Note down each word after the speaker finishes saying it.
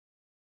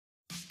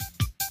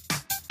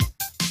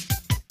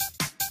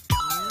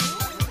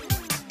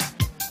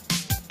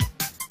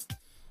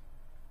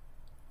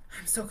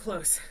So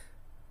close.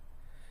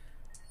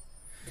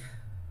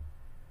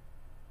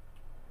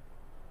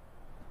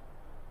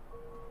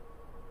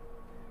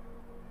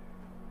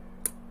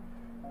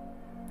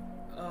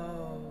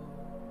 Oh.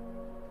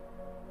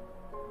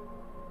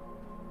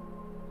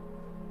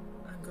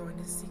 I'm going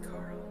to see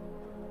Carl.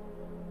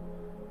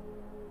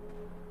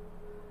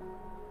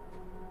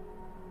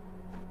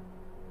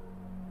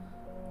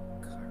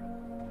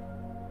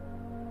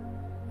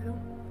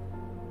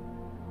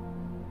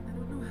 I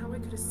don't know how I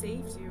could have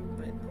saved you,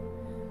 but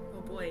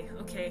oh boy,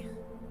 okay.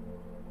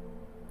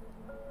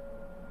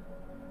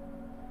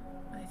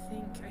 I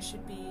think I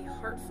should be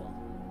heartful.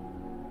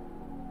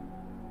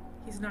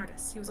 He's an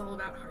artist. He was all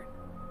about heart.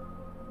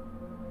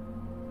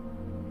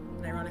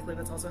 And ironically,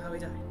 that's also how he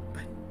died,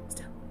 but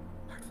still,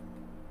 heartful.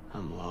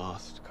 I'm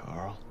lost,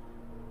 Carl.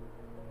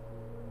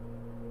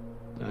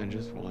 I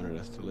just wanted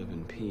us to live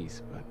in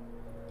peace, but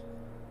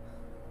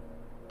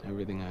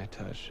everything I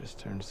touch just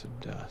turns to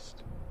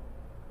dust.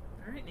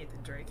 Alright,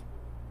 Nathan Drake.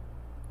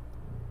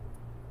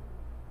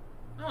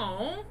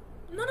 Oh,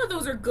 none of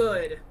those are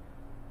good.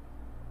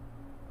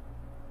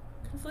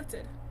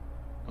 Conflicted.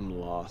 I'm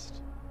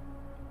lost.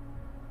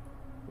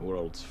 The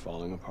world's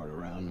falling apart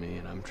around me,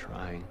 and I'm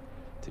trying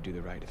to do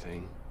the right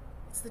thing.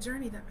 It's the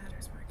journey that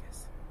matters,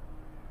 Marcus.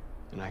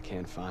 And I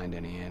can't find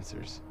any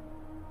answers.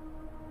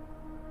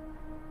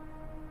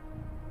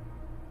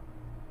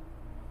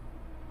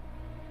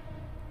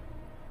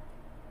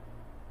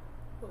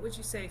 What would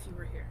you say if you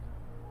were here?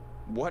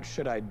 What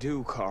should I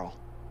do, Carl?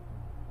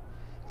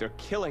 They're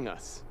killing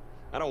us.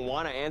 I don't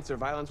want to answer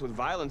violence with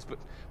violence, but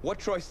what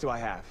choice do I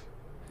have?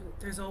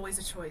 There's always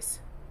a choice.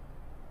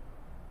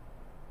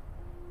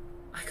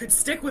 I could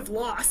stick with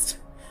Lost.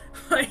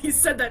 He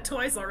said that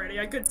twice already.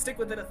 I could stick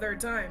with it a third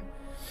time.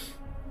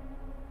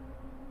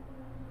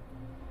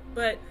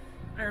 But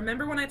I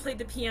remember when I played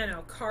the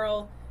piano,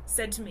 Carl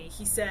said to me,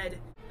 he said,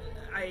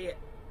 I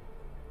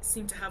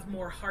seem to have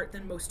more heart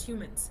than most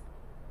humans.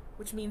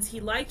 Which means he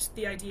liked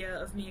the idea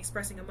of me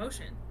expressing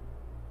emotion.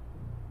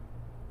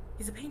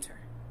 He's a painter.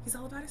 He's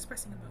all about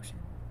expressing emotion.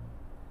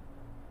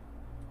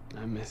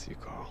 I miss you,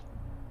 Carl.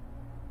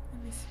 I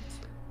miss you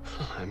too.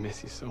 I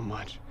miss you so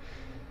much.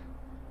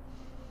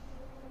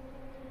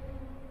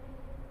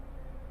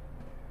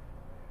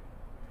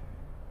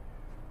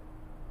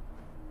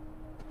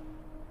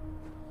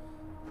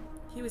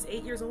 He was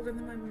 8 years older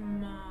than my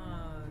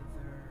mother.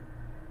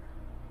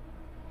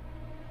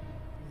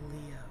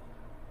 Leo.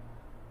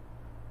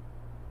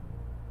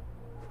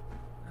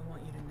 I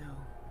want you to know,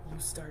 you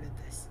started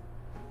this.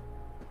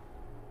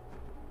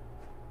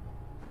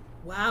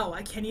 Wow,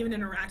 I can't even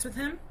interact with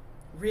him?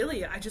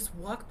 Really? I just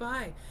walk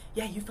by.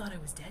 Yeah, you thought I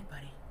was dead,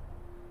 buddy.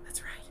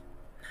 That's right.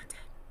 I'm not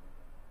dead.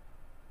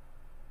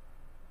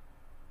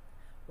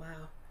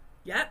 Wow.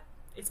 Yep,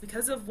 it's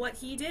because of what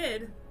he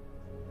did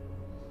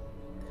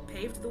that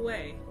paved the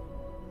way.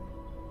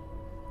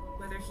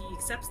 Whether he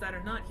accepts that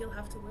or not, he'll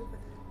have to live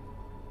with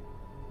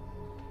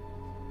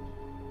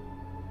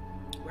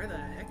it. Where the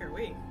heck are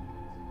we?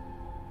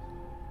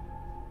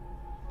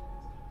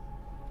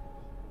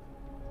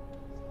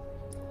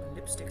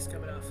 Lipstick's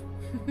coming off.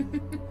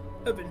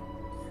 Open.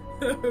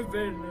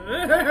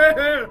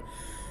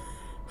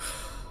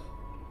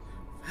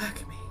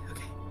 Fuck me.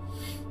 Okay.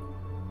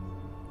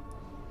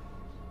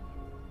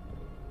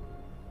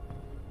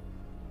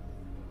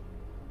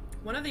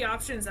 One of the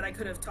options that I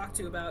could have talked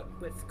to about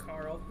with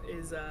Carl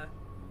is a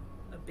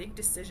big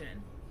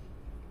decision.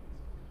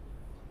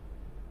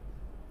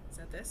 Is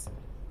that this?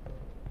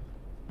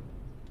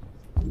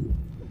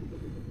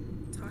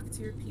 Talk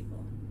to your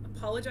people.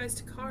 Apologize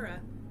to Kara.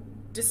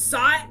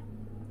 Decide.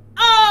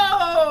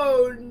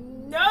 Oh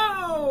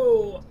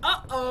no!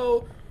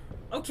 Uh-oh.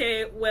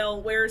 Okay,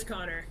 well, where's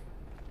Connor?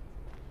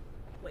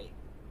 Wait.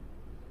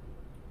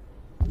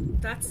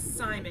 That's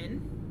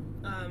Simon.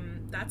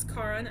 That's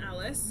Kara and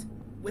Alice.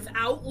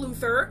 Without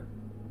Luther.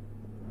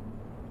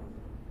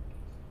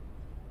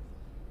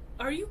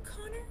 Are you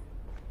Connor?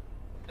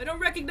 I don't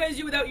recognize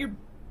you without your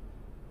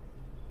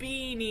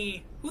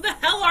beanie. Who the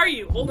hell are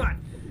you? Hold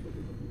on.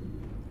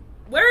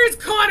 Where is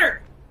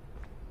Connor?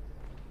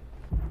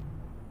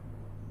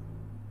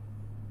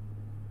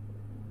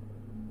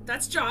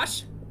 That's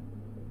Josh.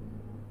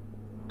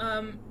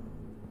 Where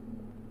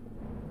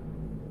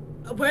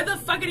the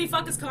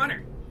fuckity-fuck is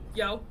Connor?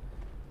 Yo.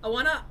 I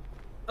wanna...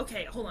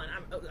 Okay, hold on.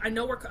 I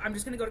know where... I'm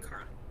just gonna go to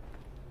Kara.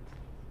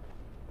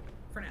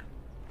 For now.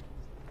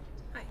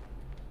 Hi.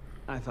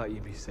 I thought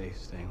you'd be safe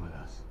staying with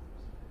us.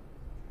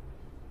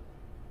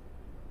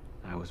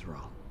 I was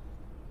wrong.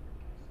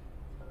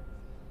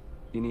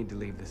 You need to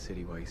leave the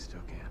city while you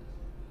still can.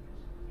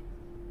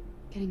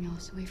 Getting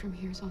Alice away from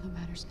here is all that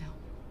matters now.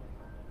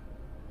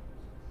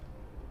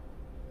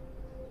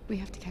 We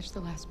have to catch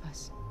the last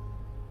bus.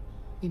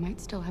 We might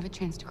still have a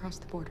chance to cross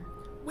the border.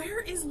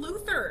 Where is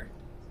Luther?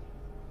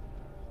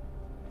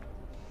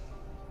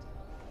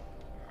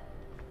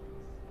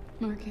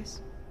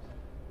 Marcus.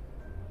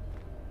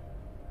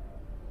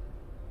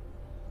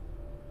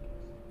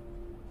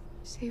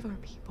 Save our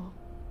people.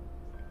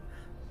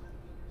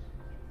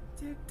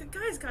 Dude, the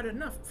guy's got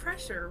enough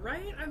pressure,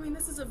 right? I mean,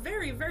 this is a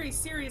very, very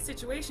serious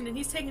situation, and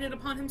he's taking it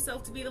upon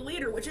himself to be the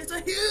leader, which is a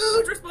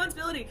huge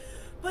responsibility.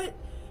 But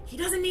he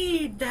doesn't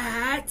need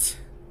that.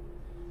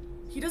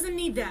 He doesn't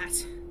need that.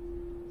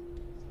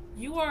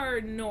 You are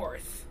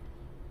North.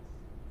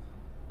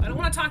 I don't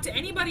want to talk to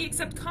anybody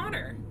except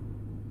Connor.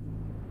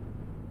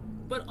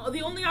 But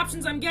the only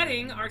options I'm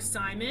getting are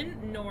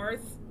Simon,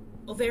 North...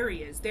 Oh, there he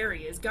is. There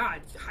he is.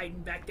 God,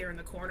 hiding back there in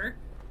the corner.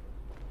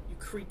 You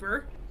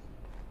creeper.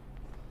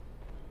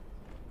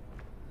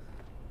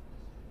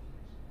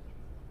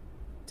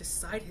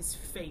 Decide his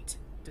fate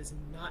does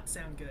not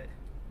sound good.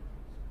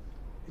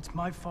 It's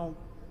my fault.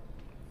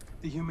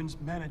 The humans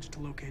managed to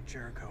locate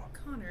Jericho.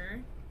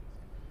 Connor,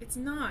 it's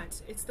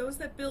not. It's those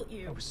that built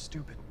you. I was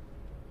stupid.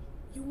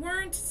 You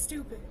weren't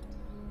stupid.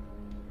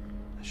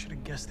 I should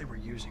have guessed they were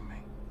using me.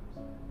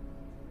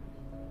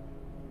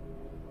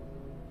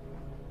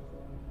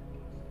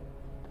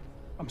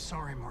 I'm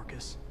sorry,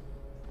 Marcus.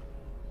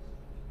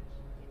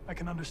 I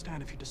can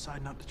understand if you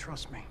decide not to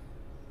trust me.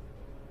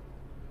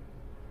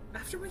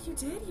 After what you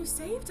did, you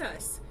saved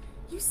us.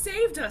 You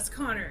saved us,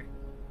 Connor.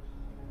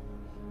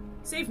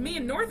 Saved me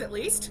and North, at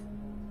least.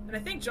 And I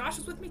think Josh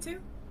was with me, too.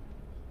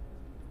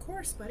 Of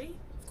course, buddy.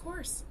 Of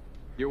course.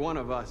 You're one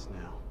of us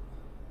now.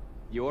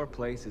 Your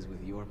place is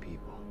with your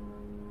people.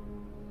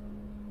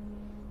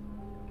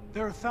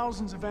 There are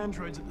thousands of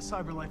androids at the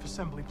CyberLife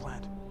assembly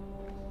plant.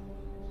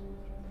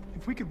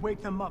 If we could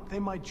wake them up, they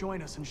might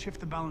join us and shift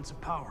the balance of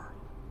power.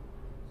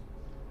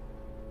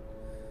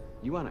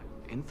 You want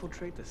to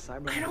infiltrate the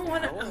cyber? I don't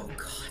want to... Oh,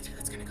 God.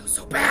 That's going to go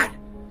so bad.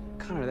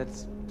 Connor,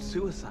 that's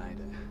suicide.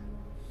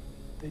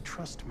 They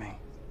trust me.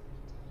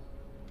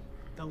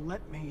 They'll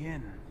let me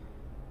in.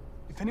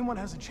 If anyone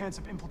has a chance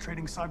of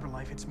infiltrating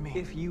CyberLife, it's me.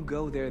 If you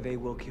go there, they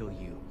will kill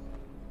you.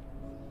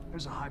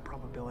 There's a high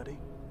probability.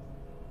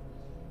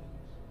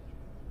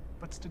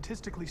 But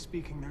statistically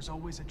speaking, there's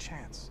always a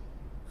chance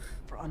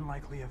for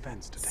unlikely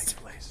events to take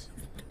place.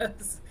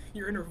 That's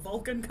your inner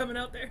Vulcan coming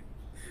out there.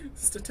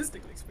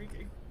 Statistically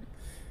speaking.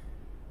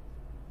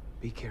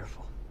 Be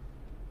careful.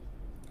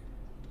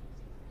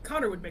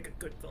 Connor would make a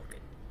good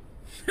Vulcan.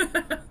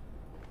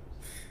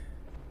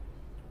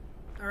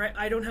 Alright,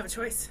 I don't have a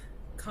choice.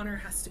 Connor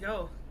has to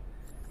go.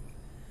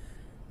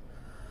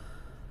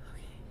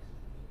 Okay.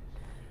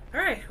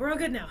 Alright, we're all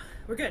good now.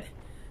 We're good.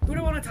 Who do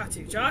I want to talk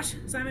to? Josh,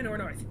 Simon, or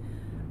North?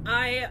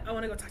 I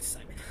want to go talk to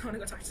Simon. I want to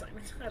go talk to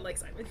Simon. I like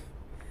Simon.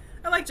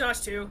 I like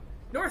Josh too.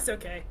 North's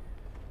okay.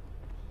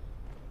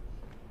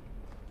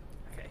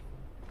 Okay.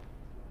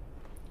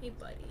 Hey,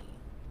 buddy.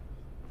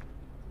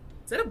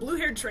 Is that a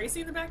blue-haired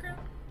Tracy in the background?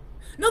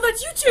 No,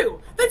 that's you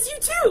two! That's you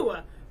two!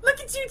 Look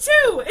at you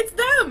two! It's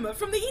them!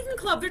 From the Eden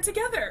Club. They're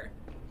together.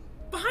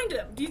 Behind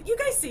him. Do you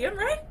guys see him,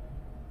 right?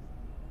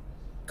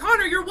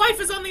 Connor, your wife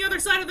is on the other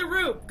side of the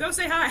room. Go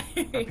say hi.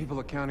 Our people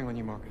are counting on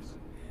you, Marcus.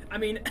 I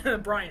mean,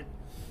 Brian.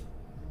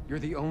 You're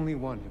the only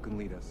one who can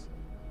lead us.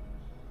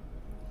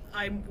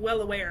 I'm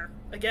well aware.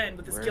 Again,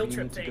 with this Wherever guilt you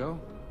trip need thing. to go,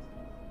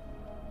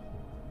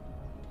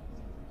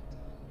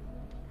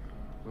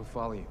 we'll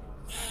follow you.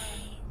 Yay,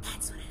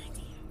 that's what I like to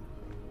hear.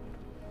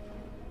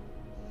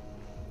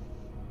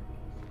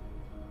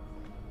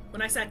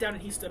 When I sat down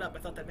and he stood up, I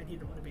thought that meant he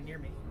didn't want to be near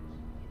me.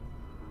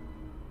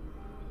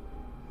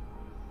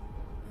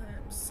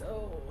 I'm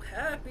so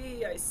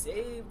happy I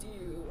saved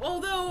you.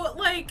 Although,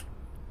 like,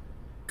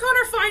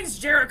 Connor finds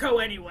Jericho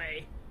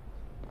anyway.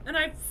 And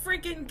I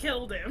freaking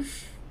killed him.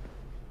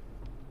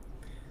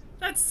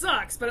 That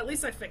sucks, but at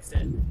least I fixed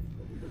it.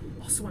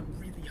 Also, I'm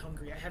really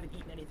hungry. I haven't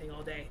eaten anything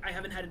all day. I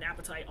haven't had an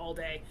appetite all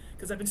day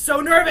because I've been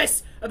so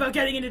nervous about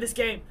getting into this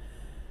game.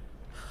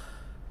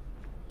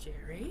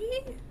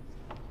 Jerry?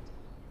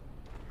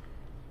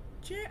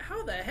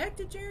 How the heck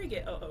did Jerry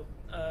get...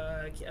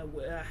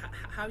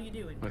 how you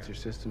doing? What's your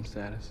system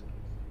status?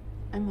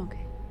 I'm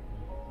okay.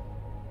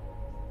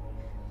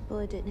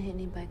 Bullet didn't hit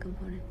any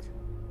components.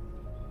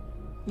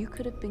 You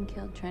could have been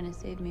killed trying to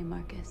save me,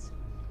 Marcus.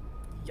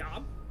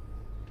 Yob?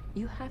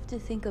 You have to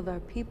think of our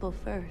people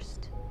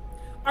first.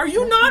 Are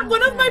you not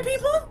one of my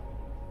people?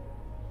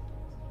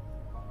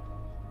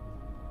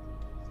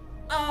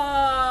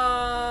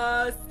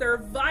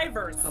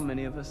 Survivors. How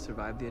many of us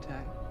survived the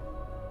attack?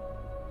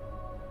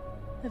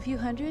 A few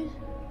hundred?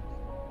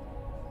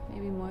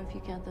 Maybe more if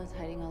you count those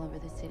hiding all over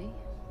the city.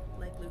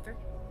 Like Luther?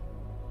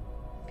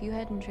 If you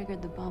hadn't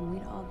triggered the bomb,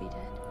 we'd all be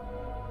dead.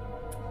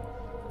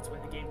 That's why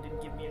the game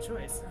didn't give me a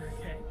choice.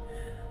 Okay.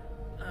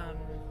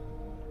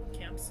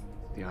 Camps.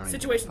 The Army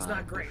Situation's had 5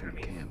 not great, different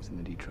I mean. camps in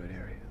the Detroit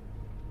area.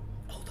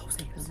 Oh, those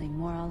names. Building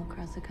more all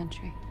across the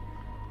country.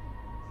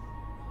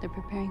 They're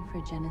preparing for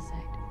a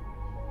genocide.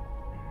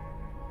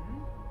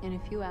 In a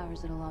few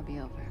hours, it'll all be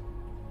over.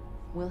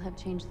 We'll have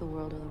changed the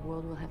world, or the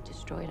world will have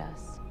destroyed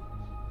us.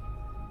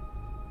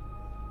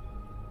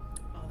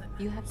 All that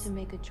You have matters to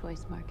make a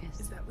choice, Marcus.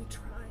 is that we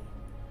try.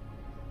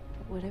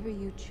 Whatever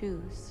you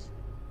choose,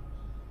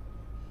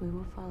 we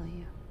will follow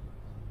you.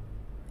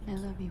 I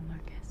love you,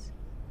 Marcus.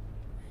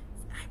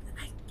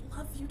 I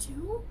love you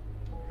too.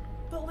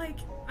 But, like,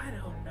 I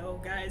don't know,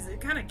 guys.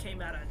 It kind of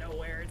came out of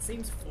nowhere. It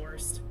seems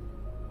forced.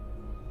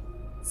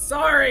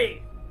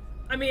 Sorry!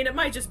 I mean, it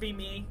might just be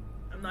me.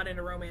 I'm not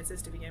into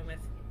romances to begin with.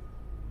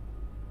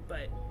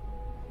 But,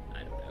 I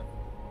don't know.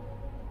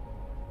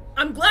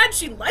 I'm glad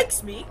she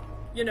likes me,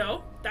 you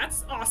know?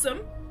 That's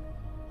awesome.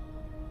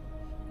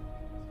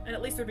 And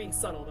at least they're being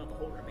subtle about the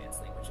whole romance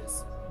thing, which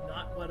is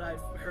not what I've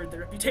heard the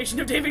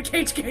reputation of David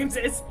Cage games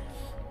is.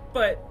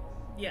 But,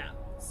 yeah.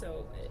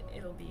 So,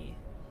 it'll be...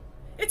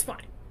 It's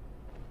fine.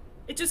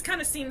 It just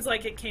kind of seems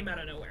like it came out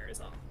of nowhere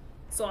is all.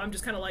 So I'm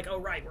just kind of like, oh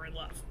right, we're in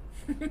love.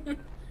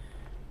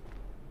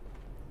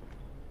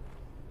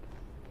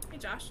 Hey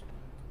Josh.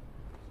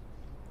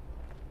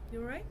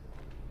 You alright?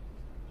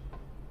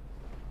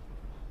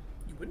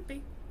 You wouldn't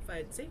be if I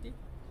had saved you.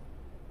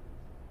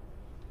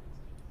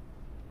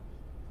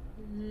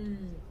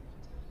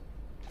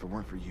 If it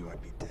weren't for you,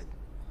 I'd be dead.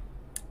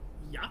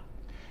 Yeah.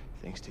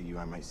 Thanks to you,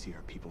 I might see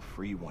our people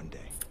free one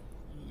day.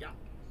 Yeah.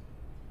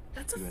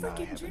 That's a You and I freaking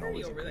haven't Jerry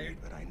always over there. agreed,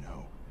 but I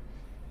know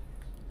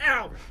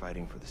Ow! we're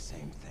fighting for the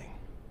same thing.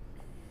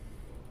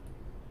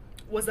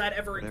 Was that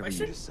ever in Whatever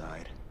question? you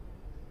decide,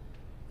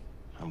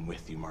 I'm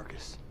with you,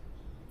 Marcus.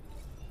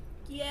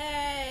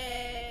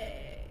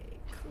 Yay!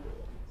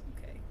 Cool.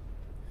 Okay.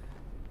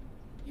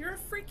 You're a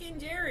freaking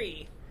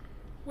Jerry.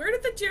 Where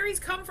did the Jerrys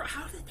come from?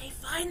 How did they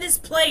find this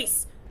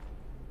place?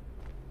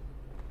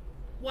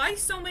 Why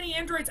so many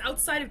androids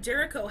outside of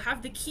Jericho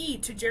have the key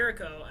to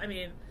Jericho? I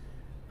mean,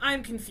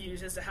 I'm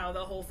confused as to how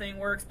the whole thing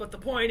works, but the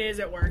point is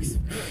it works.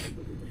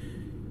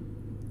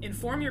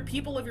 Inform your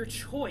people of your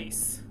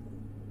choice.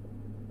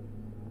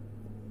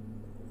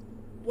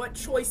 What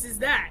choice is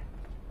that?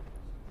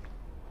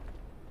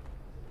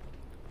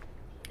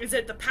 Is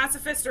it the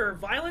pacifist or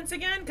violence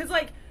again? Because,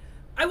 like,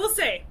 I will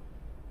say,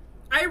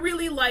 I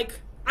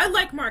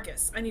like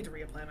Marcus. I need to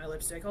reapply my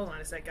lipstick. Hold on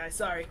a sec, guys.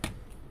 Sorry.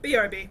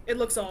 BRB. It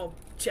looks all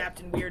chapped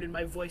and weird, and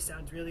my voice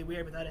sounds really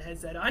weird without a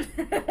headset on.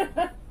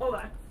 Hold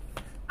on.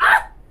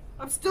 Ah!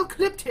 I'm still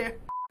clipped here.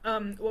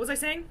 What was I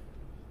saying?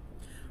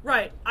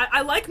 Right.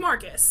 I like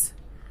Marcus.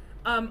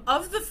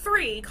 Of the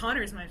three,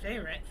 Connor's my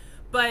favorite,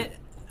 but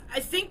I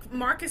think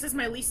Marcus is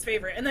my least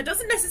favorite, and that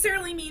doesn't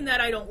necessarily mean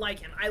that I don't like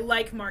him. I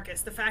like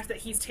Marcus. The fact that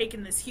he's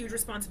taken this huge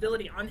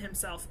responsibility on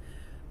himself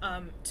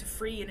to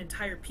free an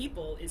entire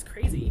people is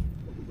crazy.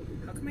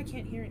 How come I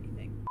can't hear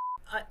anything?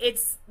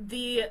 It's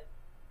the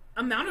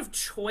amount of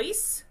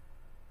choice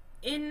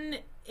in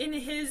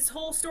his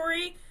whole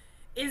story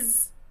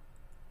is...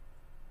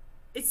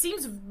 It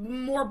seems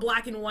more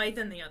black and white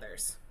than the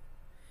others.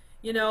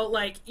 You know,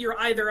 like, you're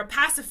either a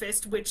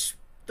pacifist, which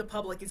the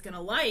public is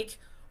gonna like,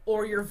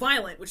 or you're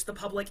violent, which the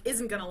public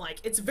isn't gonna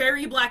like. It's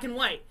very black and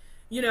white.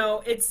 You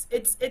know, it's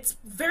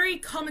very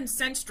common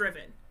sense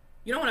driven.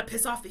 You don't want to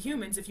piss off the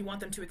humans if you want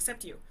them to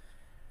accept you.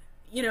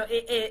 You know,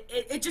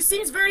 it just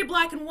seems very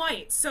black and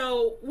white.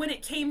 So when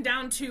it came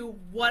down to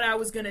what I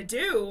was gonna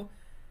do,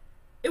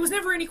 it was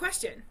never any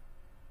question.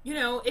 You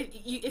know,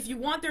 if you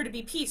want there to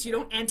be peace, you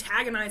don't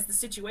antagonize the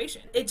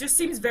situation. It just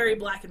seems very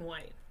black and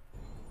white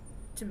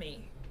to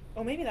me.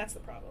 Oh, maybe that's the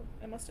problem.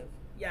 I must have.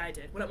 Yeah, I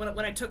did.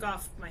 When I took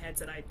off my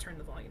headset, I turned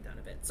the volume down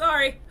a bit.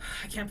 Sorry.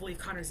 I can't believe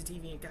Connor's a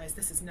deviant, guys.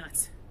 This is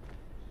nuts.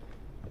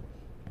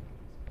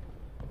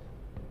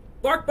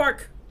 Bark,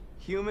 bark.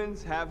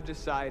 Humans have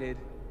decided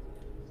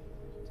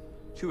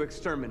to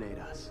exterminate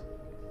us.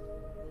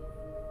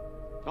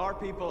 Our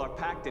people are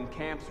packed in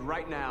camps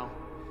right now,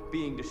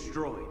 being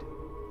destroyed.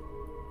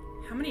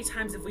 How many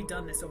times have we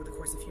done this over the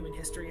course of human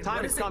history? And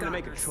Time has come to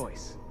make a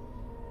choice.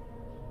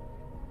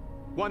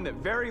 One that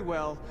very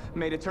well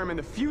may determine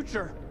the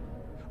future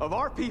of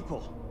our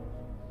people.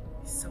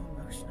 He's so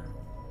emotional.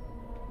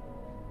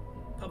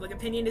 Public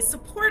opinion is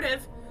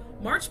supportive.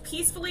 March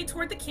peacefully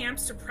toward the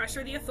camps to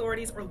pressure the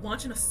authorities or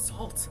launch an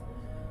assault.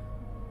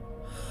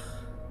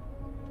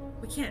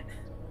 We can't.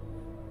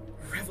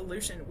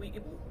 Revolution.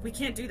 We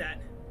can't do that.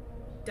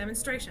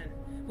 Demonstration.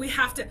 We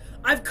have to.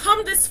 I've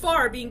come this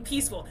far being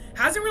peaceful.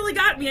 Hasn't really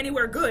got me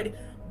anywhere good,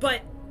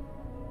 but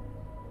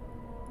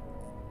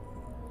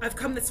I've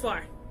come this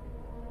far.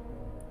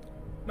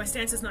 My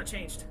stance has not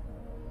changed.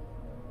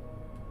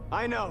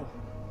 I know.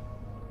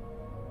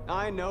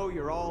 I know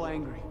you're all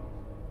angry.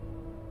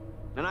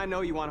 And I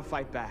know you want to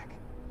fight back.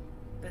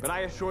 But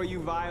I assure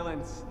you,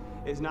 violence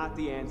is not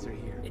the answer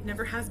here. It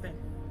never has been.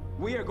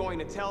 We are going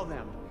to tell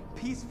them,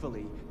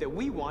 peacefully, that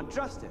we want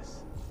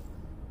justice.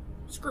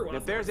 Screw And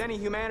off. if there's any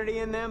humanity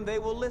in them, they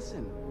will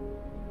listen.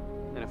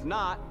 And if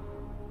not,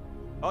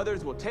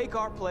 others will take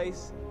our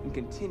place and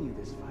continue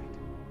this fight.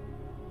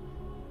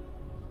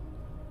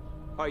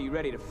 Are you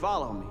ready to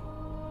follow me?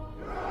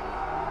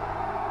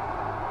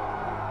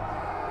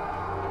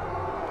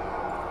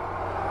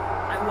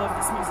 I love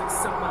this music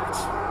so much.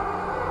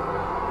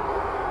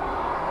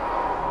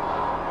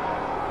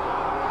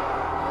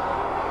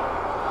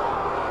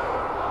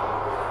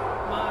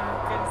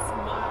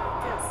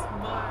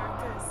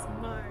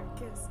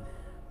 Marcus.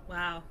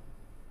 Wow.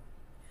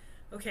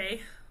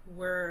 Okay,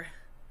 we're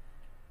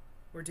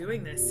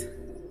doing this.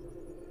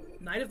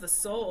 Night of the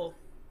Soul.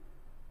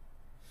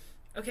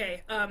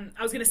 Okay, I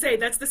was gonna say,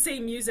 that's the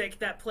same music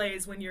that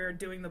plays when you're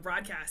doing the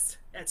broadcast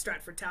at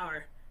Stratford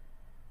Tower.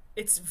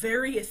 It's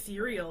very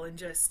ethereal and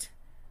just...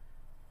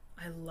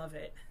 I love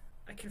it.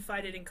 I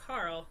confided in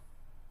Carl.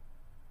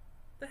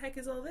 The heck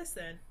is all this,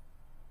 then?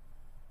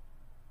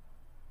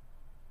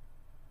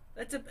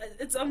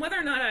 It's on whether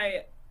or not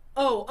I...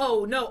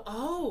 Oh, no.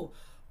 Oh.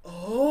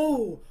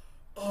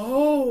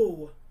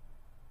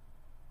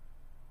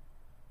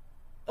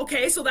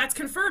 Okay, so that's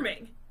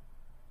confirming.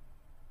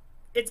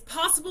 It's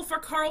possible for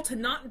Carl to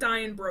not die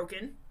in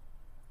Broken.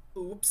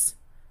 Oops.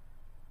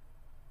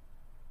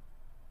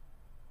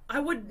 I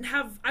would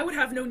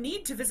have no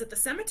need to visit the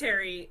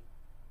cemetery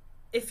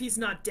if he's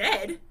not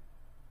dead.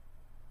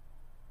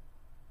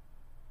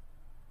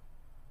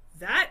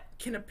 That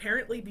can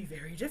apparently be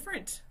very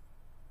different.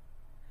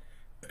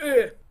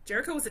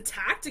 Jericho was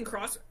attacked and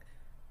cross...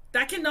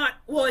 That cannot...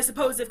 Well, I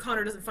suppose if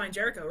Connor doesn't find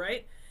Jericho,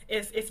 right?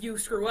 If you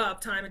screw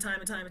up time and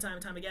time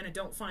again and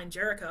don't find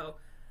Jericho,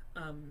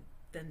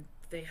 then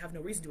they have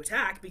no reason to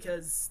attack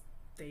because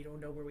they don't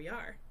know where we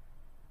are.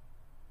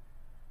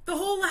 The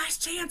whole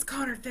last chance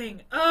Connor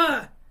thing.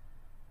 I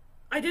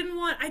didn't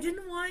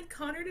want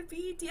Connor to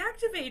be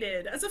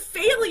deactivated as a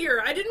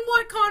failure. I didn't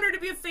want Connor to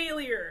be a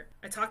failure.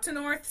 I talked to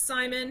North,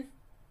 Simon.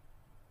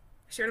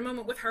 I shared a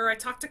moment with her. I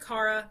talked to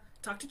Kara.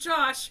 Talked to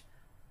Josh.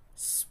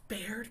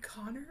 Spared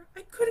Connor?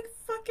 I could have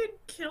fucking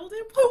killed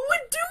him. Who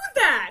would do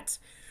that?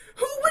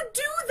 Who would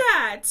do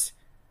that?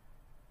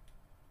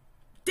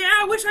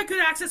 Damn, I wish I could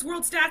access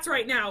world stats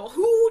right now.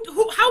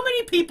 How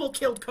many people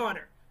killed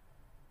Connor?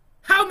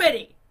 How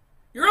many?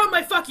 You're on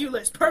my fuck you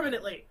list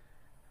permanently.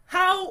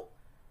 How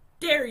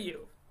dare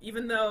you?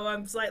 Even though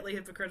I'm slightly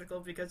hypocritical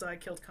because I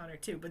killed Connor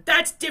too, but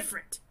that's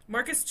different.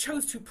 Marcus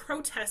chose to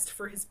protest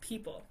for his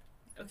people.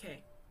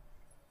 Okay.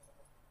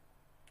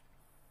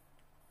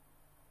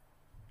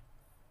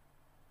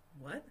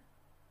 What?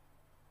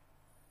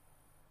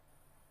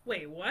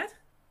 Wait, what?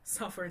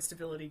 Software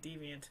instability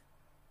deviant.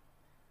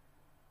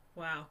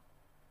 Wow.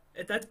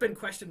 That's been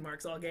question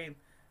marks all game.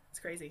 It's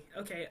crazy.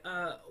 Okay,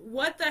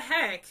 what the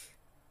heck?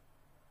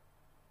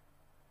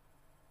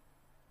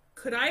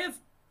 Could I have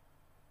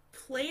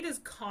played as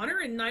Connor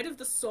in Night of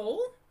the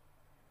Soul?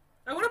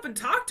 I went up and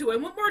talked to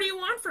him. What more do you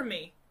want from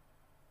me?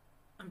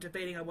 I'm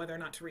debating on whether or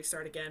not to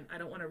restart again. I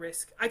don't want to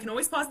risk... I can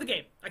always pause the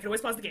game.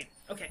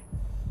 Okay.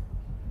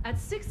 At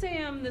 6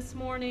 a.m. this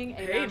morning,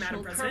 a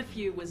national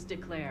curfew was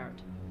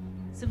declared.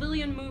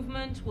 Civilian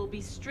movement will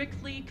be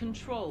strictly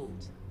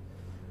controlled.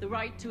 The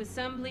right to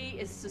assembly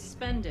is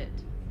suspended.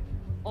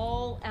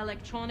 All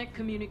electronic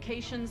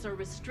communications are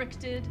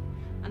restricted,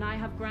 and I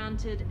have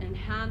granted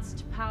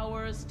enhanced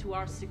powers to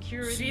our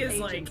security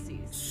agencies.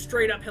 Like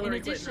straight up Hillary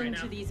Clinton right now. In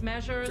addition to these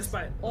measures,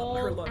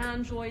 all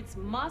androids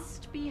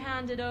must be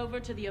handed over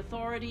to the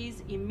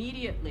authorities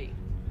immediately.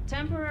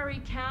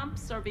 Temporary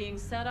camps are being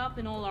set up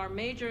in all our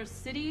major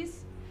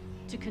cities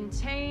to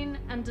contain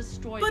and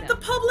destroy them. But the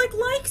public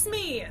likes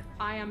me!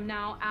 I am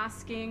now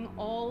asking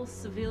all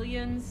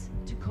civilians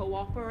to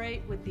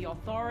cooperate with the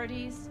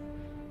authorities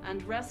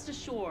and rest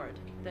assured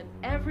that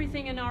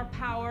everything in our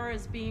power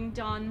is being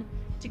done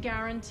to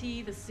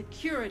guarantee the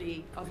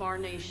security of our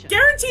nation.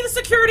 Guarantee the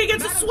security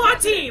against a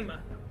SWAT team!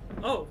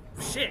 Oh,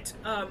 shit.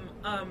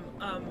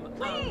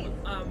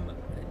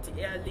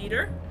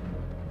 Leader?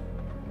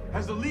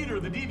 Has the leader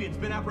of the Deviants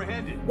been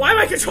apprehended? Why am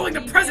I controlling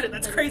the president?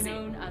 That's crazy.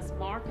 Known as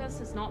Marcus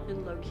has not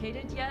been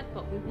located yet,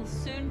 but we will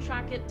soon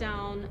track it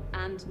down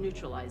and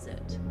neutralize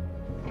it.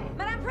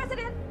 Madam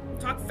President!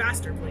 Talk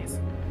faster, please.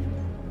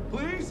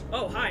 Please?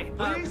 Oh, hi.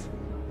 Please?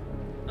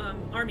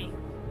 Army.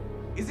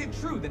 Is it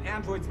true that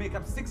androids make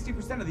up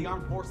 60% of the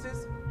armed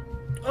forces?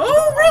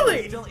 Oh,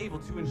 really? Still able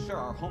to ensure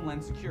our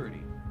homeland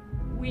security.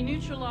 We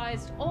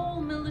neutralized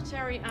all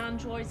military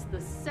androids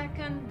the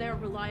second their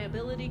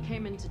reliability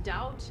came into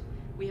doubt.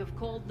 We have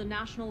called the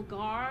National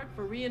Guard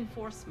for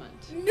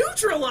reinforcement.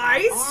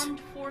 Neutralized?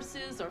 Armed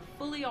forces are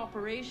fully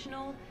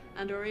operational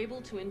and are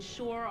able to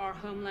ensure our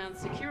homeland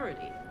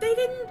security. They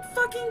didn't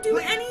fucking do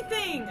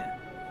anything!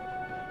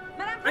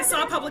 I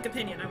saw public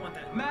opinion. I want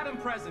that. Madam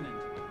President,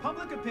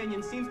 public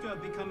opinion seems to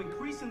have become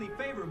increasingly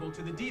favorable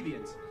to the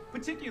Deviants,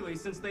 particularly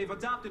since they've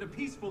adopted a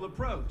peaceful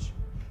approach.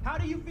 How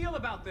do you feel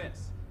about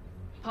this?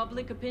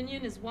 Public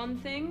opinion is one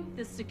thing,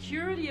 the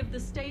security of the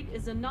state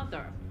is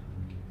another.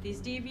 These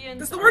deviants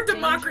Does the word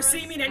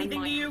democracy mean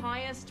anything to you? My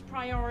highest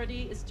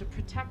priority is to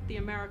protect the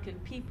American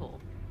people.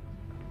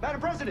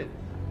 Madam President!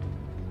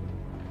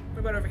 What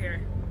about over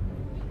here?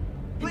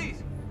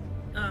 Please!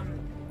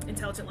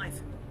 Intelligent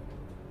life.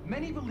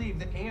 Many believe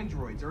that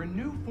androids are a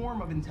new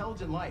form of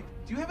intelligent life.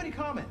 Do you have any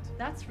comment?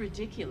 That's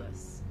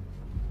ridiculous.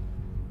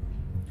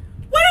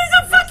 What is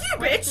a fuck you,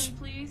 bitch?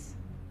 Please?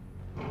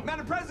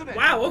 Madam President!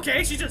 Wow,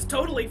 okay, she just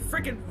totally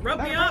freaking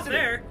rubbed me off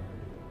there.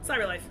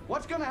 Cyberlife.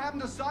 What's gonna happen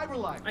to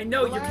Cyberlife? I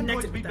know you're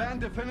connected with be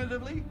banned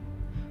definitively?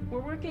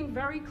 We're working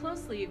very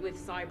closely with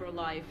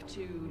Cyberlife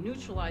to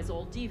neutralize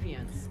all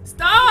deviants.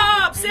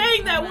 Stop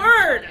saying that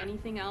word!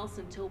 Anything else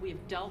until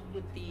we've dealt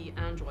with the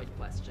android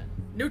question.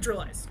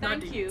 Neutralize.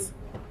 Thank you.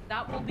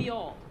 That will be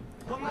all.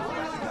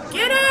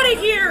 Get out of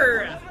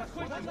here!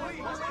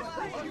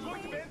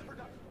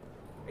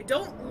 I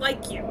don't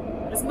like you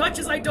as much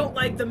as I don't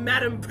like the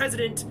Madam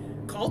President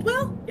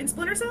Caldwell in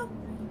Splinter Cell.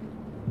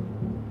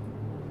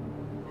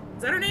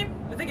 Is that her name?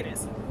 I think it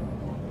is.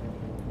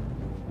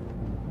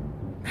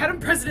 Madam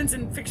Presidents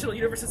in fictional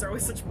universes are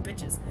always such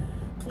bitches.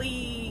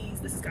 Please,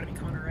 this has got to be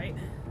Connor, right?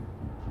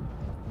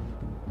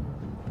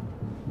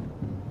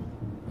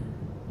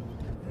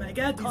 My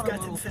God, these guys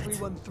are fat.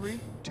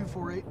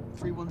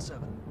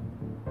 313-248-317.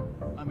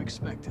 I'm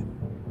expected.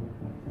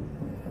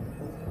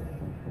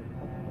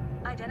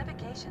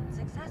 Identification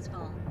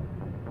successful.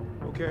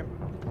 Okay.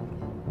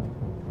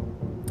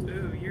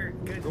 Ooh, you're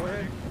good. Go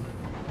ahead.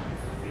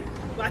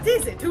 What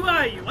is it? Who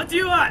are you? What do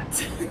you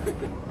want?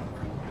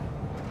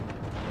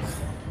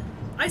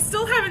 I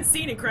still haven't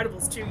seen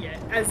Incredibles 2 yet,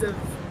 as of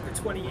the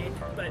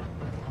 28th, but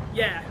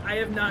yeah, I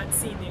have not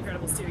seen The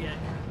Incredibles 2 yet.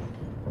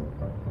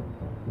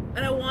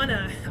 And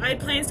I had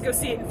plans to go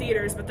see it in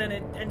theaters, but then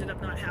it ended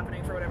up not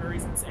happening for whatever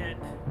reasons, and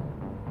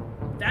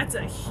that's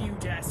a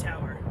huge-ass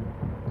tower.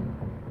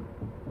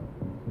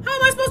 How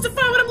am I supposed to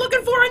find what I'm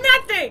looking for in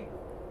that thing?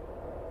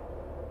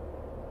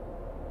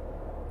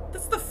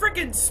 That's the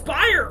frickin'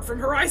 spire from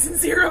Horizon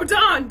Zero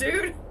Dawn,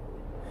 dude!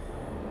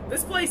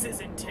 This place is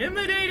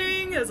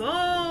intimidating as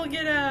all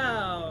get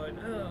out.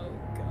 Oh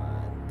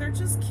god. They're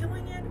just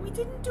killing it. We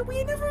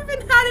never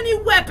even had any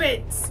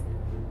weapons!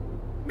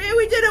 Maybe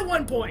we did at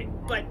one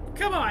point, but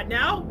come on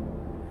now.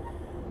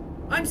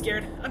 I'm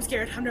scared.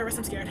 I'm nervous.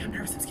 I'm scared.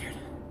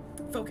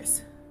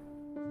 Focus.